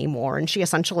with it anymore. And she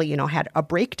essentially, had a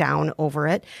breakdown over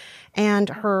it. And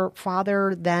her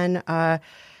father then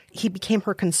he became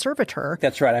her conservator.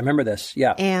 That's right. I remember this.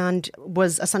 Yeah. And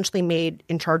was essentially made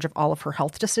in charge of all of her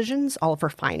health decisions, all of her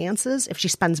finances. If she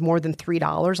spends more than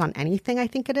 $3 on anything, I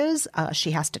think it is,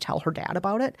 she has to tell her dad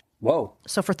about it. Whoa.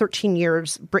 So for 13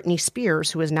 years, Britney Spears,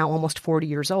 who is now almost 40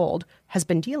 years old, has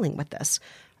been dealing with this.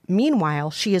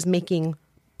 Meanwhile, she is making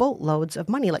boatloads of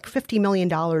money, like $50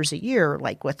 million a year,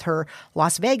 like with her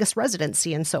Las Vegas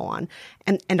residency and so on,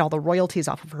 and all the royalties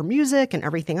off of her music and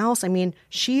everything else. I mean,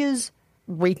 she is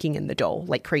raking in the dough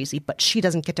like crazy, but she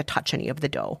doesn't get to touch any of the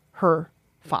dough. Her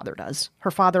father does.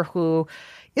 Her father, who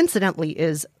incidentally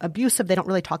is abusive. They don't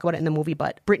really talk about it in the movie,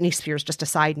 but Britney Spears, just a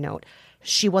side note,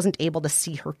 she wasn't able to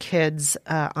see her kids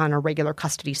on a regular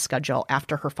custody schedule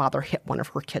after her father hit one of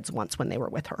her kids once when they were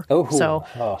with her.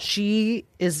 She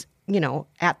is,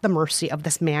 at the mercy of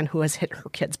this man who has hit her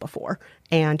kids before.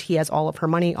 And he has all of her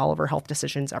money, all of her health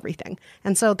decisions, everything.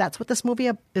 And so that's what this movie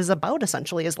is about,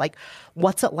 essentially, is like,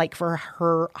 what's it like for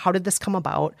her? How did this come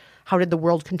about? How did the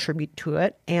world contribute to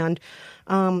it? And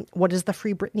what is the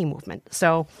Free Britney movement?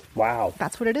 So wow,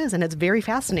 that's what it is. And it's very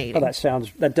fascinating. Oh,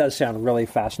 that does sound really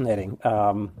fascinating.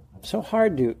 So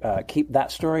hard to keep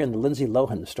that story and the Lindsay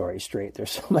Lohan story straight.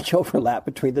 There's so much overlap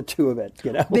between the two of it,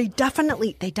 They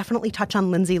definitely touch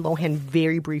on Lindsay Lohan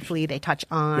very briefly. They touch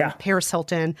on Paris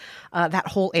Hilton, that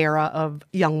whole era of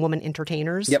young woman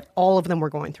entertainers. Yep. All of them were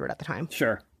going through it at the time.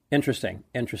 Sure. Interesting.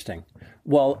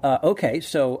 Well, okay,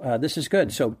 so this is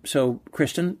good. So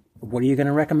Kristen, what are you going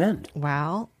to recommend?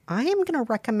 Well, I am going to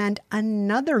recommend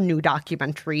another new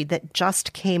documentary that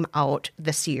just came out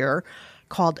this year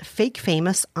called Fake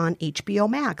Famous on HBO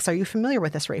Max. Are you familiar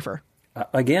with this, Rafer?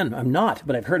 Again, I'm not,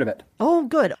 but I've heard of it. Oh,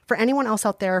 good. For anyone else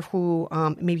out there who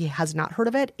maybe has not heard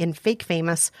of it, in Fake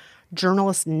Famous,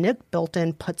 journalist Nick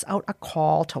Bilton puts out a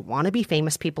call to wannabe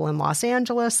famous people in Los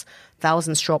Angeles.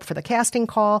 Thousands show up for the casting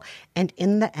call, and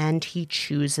in the end, he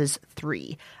chooses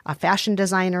 3. A fashion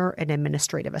designer, an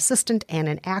administrative assistant, and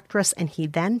an actress, and he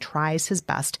then tries his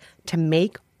best to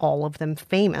make all of them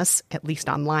famous, at least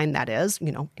online, that is,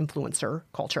 influencer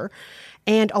culture.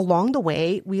 And along the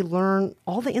way, we learn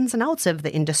all the ins and outs of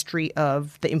the industry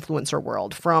of the influencer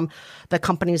world, from the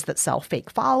companies that sell fake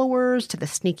followers to the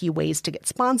sneaky ways to get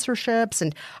sponsorships,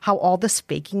 and how all this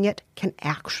faking it can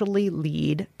actually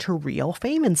lead to real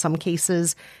fame in some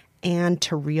cases and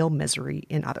to real misery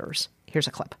in others. Here's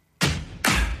a clip.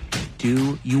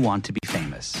 Do you want to be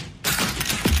famous?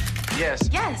 Yes.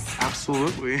 Yes.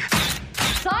 Absolutely.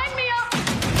 Sign me up!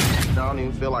 I don't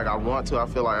even feel like I want to. I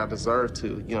feel like I deserve to.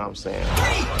 You know what I'm saying?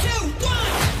 3, 2,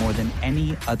 1! More than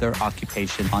any other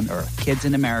occupation on Earth, kids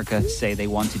in America say they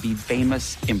want to be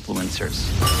famous influencers.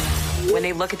 When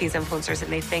they look at these influencers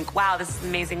and they think, wow, this is an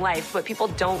amazing life, but people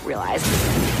don't realize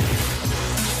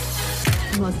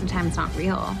most of the time it's not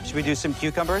real. Should we do some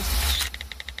cucumbers?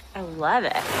 I love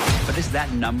it. But is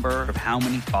that number of how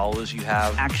many followers you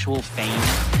have actual fame?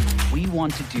 We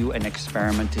want to do an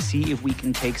experiment to see if we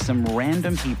can take some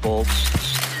random people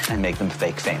and make them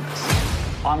fake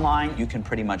famous. Online, you can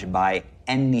pretty much buy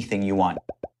anything you want,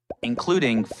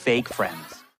 including fake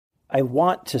friends. I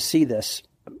want to see this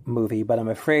movie, but I'm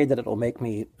afraid that it will make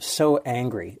me so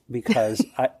angry because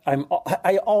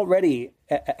I already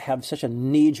have such a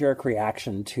knee-jerk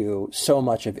reaction to so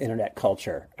much of internet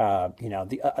culture.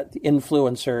 The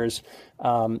influencers,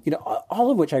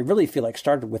 all of which I really feel like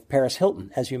started with Paris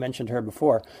Hilton, as you mentioned her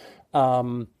before.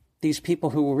 These people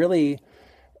who really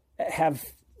have.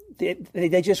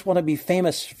 They just want to be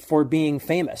famous for being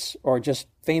famous, or just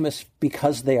famous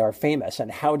because they are famous.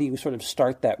 And how do you sort of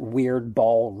start that weird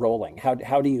ball rolling?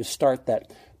 How do you start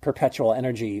that perpetual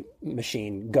energy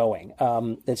machine going?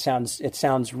 It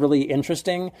sounds really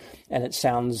interesting, and it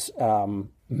sounds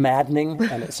maddening,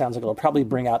 and it sounds like it'll probably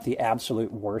bring out the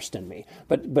absolute worst in me.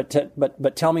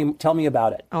 But tell me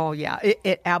about it. Oh yeah,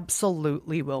 it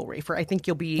absolutely will, Rafer. I think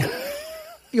you'll be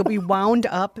wound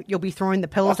up. You'll be throwing the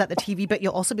pillows at the TV, but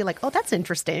you'll also be like, oh, that's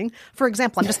interesting. For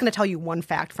example, I'm just going to tell you one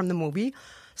fact from the movie.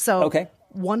 So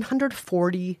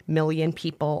 140 million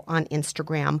people on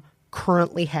Instagram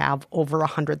currently have over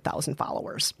 100,000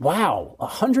 followers. Wow,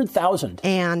 100,000.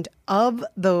 And of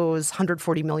those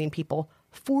 140 million people,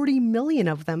 40 million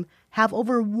of them have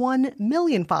over 1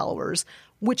 million followers,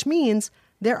 which means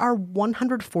There are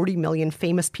 140 million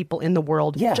famous people in the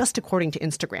world just according to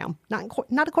Instagram.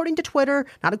 Not according to Twitter,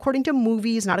 not according to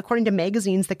movies, not according to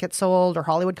magazines that get sold or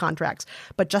Hollywood contracts,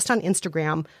 but just on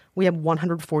Instagram, we have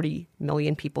 140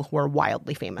 million people who are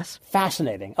wildly famous.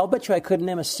 Fascinating. I'll bet you I couldn't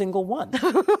name a single one.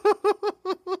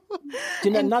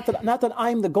 Not that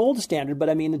I'm the gold standard, but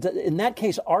I mean, in that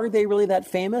case, are they really that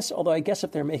famous? Although I guess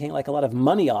if they're making like a lot of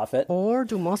money off it. Or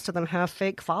do most of them have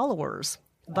fake followers?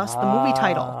 Thus the movie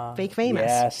title, Fake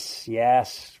Famous.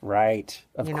 Yes, right.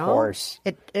 Of course.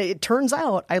 It turns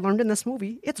out, I learned in this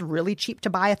movie, it's really cheap to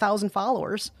buy 1,000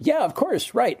 followers. Yeah, of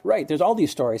course. Right. There's all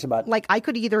these stories about... Like, I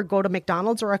could either go to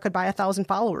McDonald's or I could buy 1,000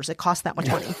 followers. It costs that much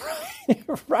money.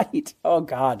 Right. Oh,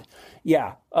 God.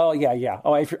 Yeah. Oh, yeah.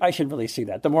 Oh, I should really see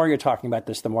that. The more you're talking about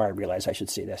this, the more I realize I should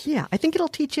see this. Yeah, I think it'll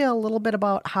teach you a little bit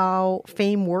about how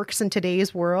fame works in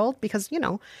today's world because,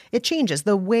 it changes.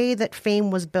 The way that fame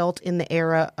was built in the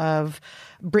era of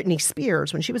Britney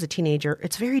Spears when she was a teenager,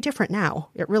 it's very different now.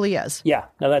 It really is. Yeah,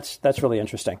 no, that's really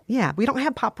interesting. Yeah, we don't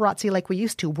have paparazzi like we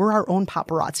used to. We're our own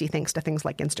paparazzi thanks to things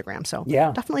like Instagram. So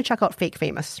definitely check out Fake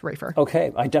Famous, Rafer.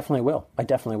 Okay, I definitely will.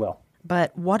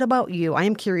 But what about you? I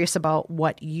am curious about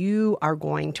what you are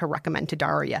going to recommend to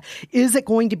Daria. Is it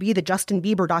going to be the Justin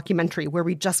Bieber documentary where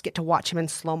we just get to watch him in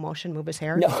slow motion move his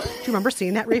hair? No. Do you remember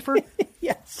seeing that, Rafer?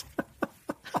 Yes.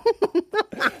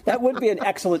 That would be an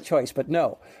excellent choice, but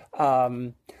no.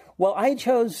 Well, I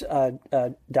chose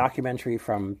a documentary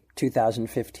from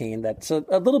 2015 that's a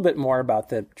little bit more about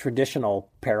the traditional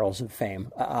perils of fame.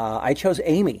 I chose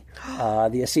Amy,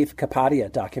 the Asif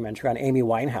Kapadia documentary on Amy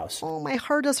Winehouse. Oh, my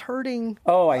heart is hurting.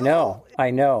 Oh, I know.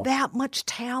 That much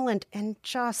talent and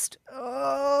just,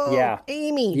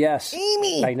 Amy. Yes.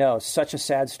 Amy. I know. Such a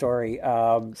sad story.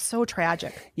 So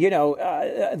tragic.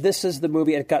 This is the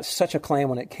movie. It got such acclaim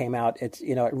when it came out. It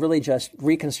really just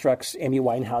reconstructs Amy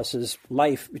Winehouse's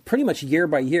life pretty much year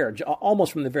by year,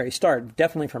 almost from the very start,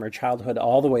 definitely from her childhood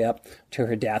all the way up to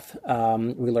her death.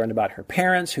 We learned about her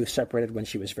parents who separated when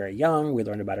she was very young. We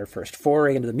learned about her first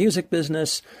foray into the music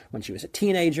business when she was a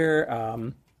teenager.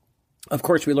 Of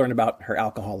course, we learned about her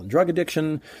alcohol and drug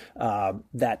addiction,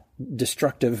 that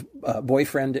destructive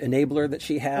boyfriend enabler that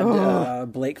she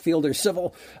had, Blake Fielder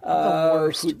Civil,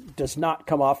 who does not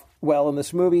come off well in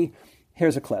this movie.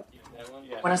 Here's a clip.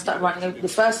 When I started writing the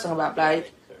first song about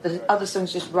Blake, the other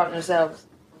songs just wrote themselves.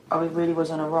 I really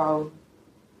was on a roll.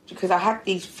 Because I had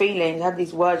these feelings, I had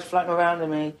these words floating around in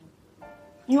me.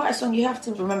 You write a song, you have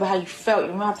to remember how you felt.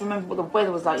 You have to remember what the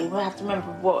weather was like. You have to remember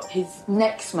what his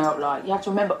neck smelled like. You have to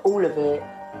remember all of it.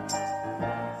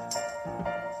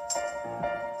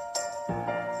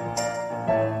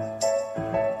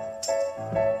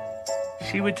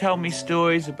 She would tell me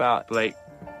stories about Blake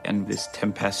and this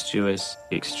tempestuous,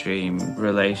 extreme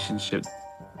relationship.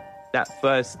 That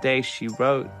first day she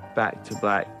wrote Back to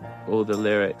Black all the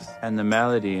lyrics and the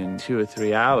melody in 2 or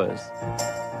 3 hours.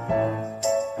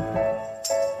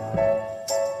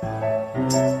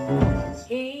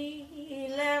 He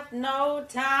left no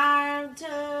time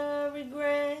to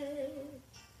regret,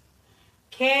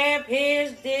 kept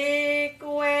his dick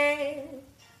away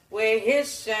with his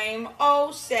same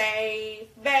old safe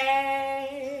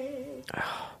bag.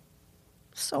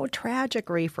 So tragic,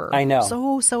 Rafer. I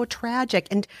know. So tragic.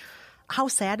 And how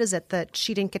sad is it that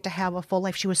she didn't get to have a full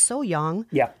life? She was so young.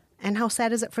 Yeah. And how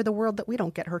sad is it for the world that we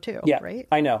don't get her too, right?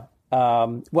 I know.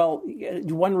 Well,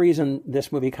 one reason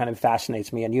this movie kind of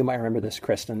fascinates me, and you might remember this,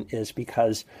 Kristen, is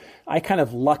because I kind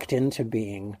of lucked into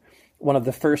being one of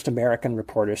the first American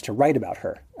reporters to write about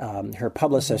her. Her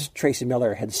publicist, Tracy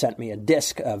Miller, had sent me a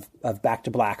disc of Back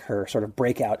to Black, her sort of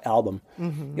breakout album.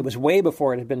 Mm-hmm. It was way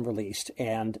before it had been released,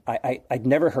 and I'd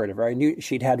never heard of her. I knew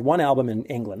she'd had one album in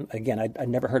England. Again, I'd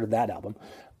never heard of that album.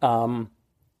 And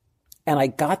I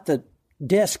got the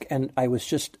disc, and I was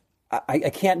just,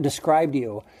 I can't describe to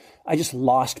you, I just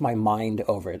lost my mind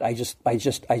over it. I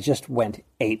just went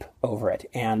ape over it.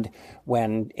 And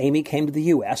when Amy came to the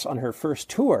U.S. on her first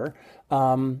tour,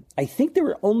 I think there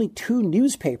were only 2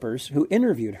 newspapers who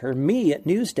interviewed her, me at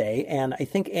Newsday, and I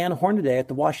think Ann Hornaday at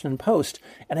the Washington Post.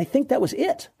 And I think that was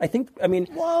it.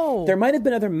 Whoa. There might have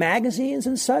been other magazines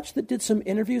and such that did some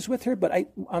interviews with her, but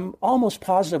I'm almost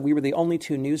positive we were the only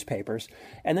 2 newspapers.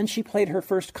 And then she played her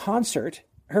first concert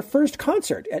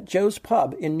at Joe's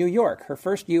Pub in New York, her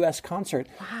first U.S. concert.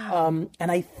 Wow.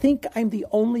 And I think I'm the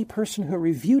only person who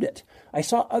reviewed it. I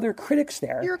saw other critics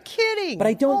there. You're kidding. But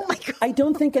I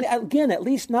don't think, again, at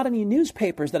least not any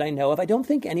newspapers that I know of, I don't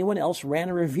think anyone else ran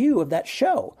a review of that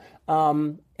show.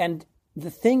 And the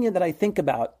thing that I think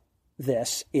about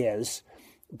this is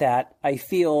that I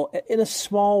feel, in a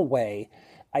small way,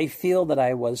 I feel that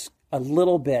I was a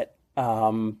little bit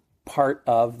part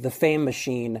of the fame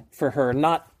machine for her.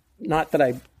 Not that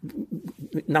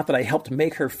I helped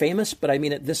make her famous, but I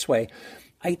mean it this way.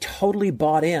 I totally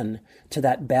bought in to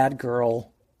that bad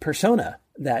girl persona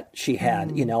that she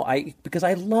had, because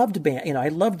I loved I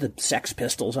loved the Sex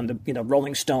Pistols and the,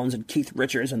 Rolling Stones and Keith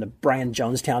Richards and the Brian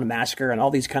Jonestown Massacre and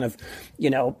all these kind of,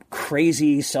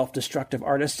 crazy self-destructive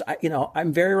artists.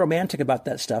 I'm very romantic about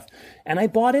that stuff. And I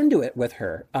bought into it with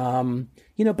her.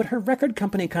 But her record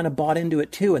company kind of bought into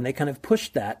it too. And they kind of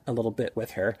pushed that a little bit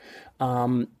with her.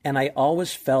 And I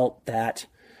always felt that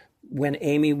when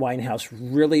Amy Winehouse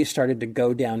really started to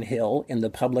go downhill in the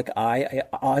public eye,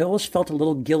 I always felt a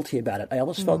little guilty about it. I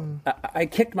always felt I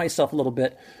kicked myself a little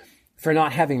bit for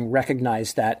not having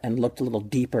recognized that and looked a little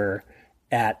deeper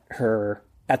at her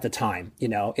at the time.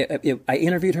 I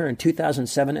interviewed her in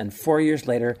 2007, and 4 years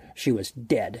later, she was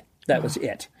dead. That was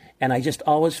it. And I just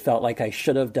always felt like I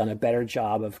should have done a better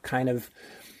job of kind of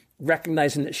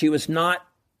recognizing that she was not,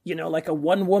 like a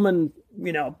one-woman,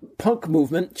 punk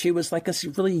movement. She was like a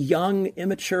really young,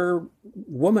 immature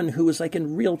woman who was like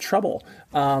in real trouble.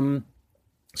 So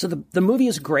the movie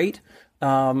is great.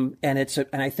 And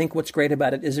I think what's great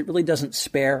about it is it really doesn't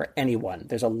spare anyone.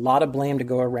 There's a lot of blame to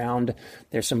go around.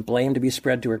 There's some blame to be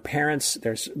spread to her parents.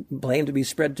 There's blame to be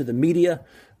spread to the media,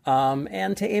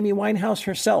 and to Amy Winehouse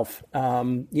herself.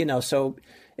 So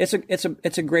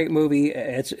it's a great movie.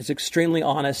 It's extremely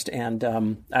honest, and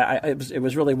it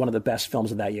was really one of the best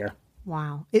films of that year.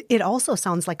 Wow. It also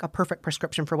sounds like a perfect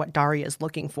prescription for what Daria is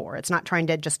looking for. It's not trying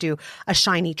to just do a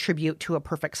shiny tribute to a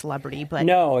perfect celebrity, but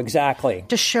no, exactly,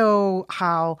 to show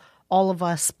how all of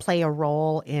us play a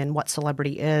role in what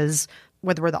celebrity is,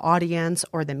 whether we're the audience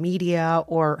or the media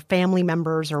or family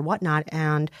members or whatnot.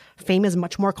 And fame is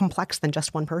much more complex than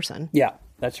just one person. Yeah,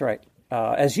 that's right.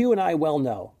 As you and I well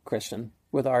know, Kristen,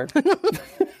 with our...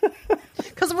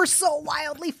 Because we're so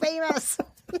wildly famous.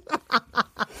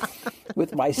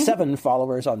 With my 7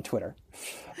 followers on Twitter.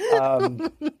 All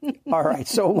right.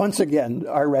 So once again,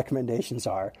 our recommendations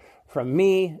are from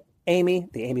me, Amy,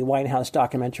 the Amy Winehouse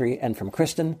documentary, and from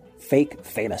Kristen, Fake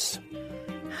Famous.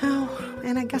 Oh,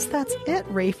 and I guess that's it,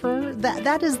 Rafer.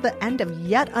 That is the end of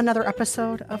yet another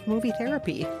episode of Movie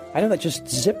Therapy. I know that just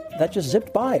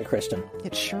zipped by, Kristen.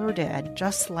 It sure did,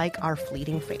 just like our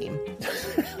fleeting fame.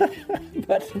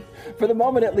 But for the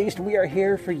moment, at least, we are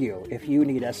here for you. If you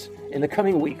need us in the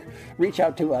coming week, reach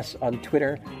out to us on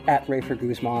Twitter at Rafer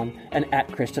Guzman and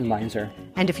at Kristen Meinzer.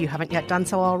 And if you haven't yet done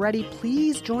so already,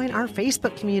 please join our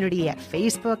Facebook community at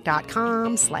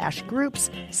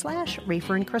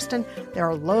facebook.com/groups/Rafer and Kristen. There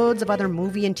are loads of other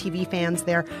movie and TV fans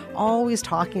there, always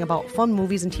talking about fun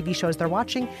movies and TV shows they're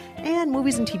watching and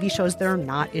movies and TV shows they're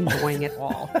not enjoying at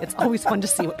all. It's always fun to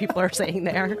see what people are saying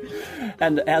there.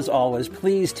 And as always,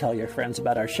 please tell your friends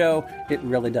about our show. It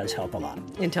really does help a lot.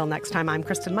 Until next time, I'm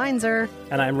Kristen Meinzer.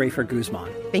 And I'm Rafer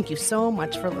Guzman. Thank you so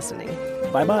much for listening.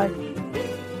 Bye-bye.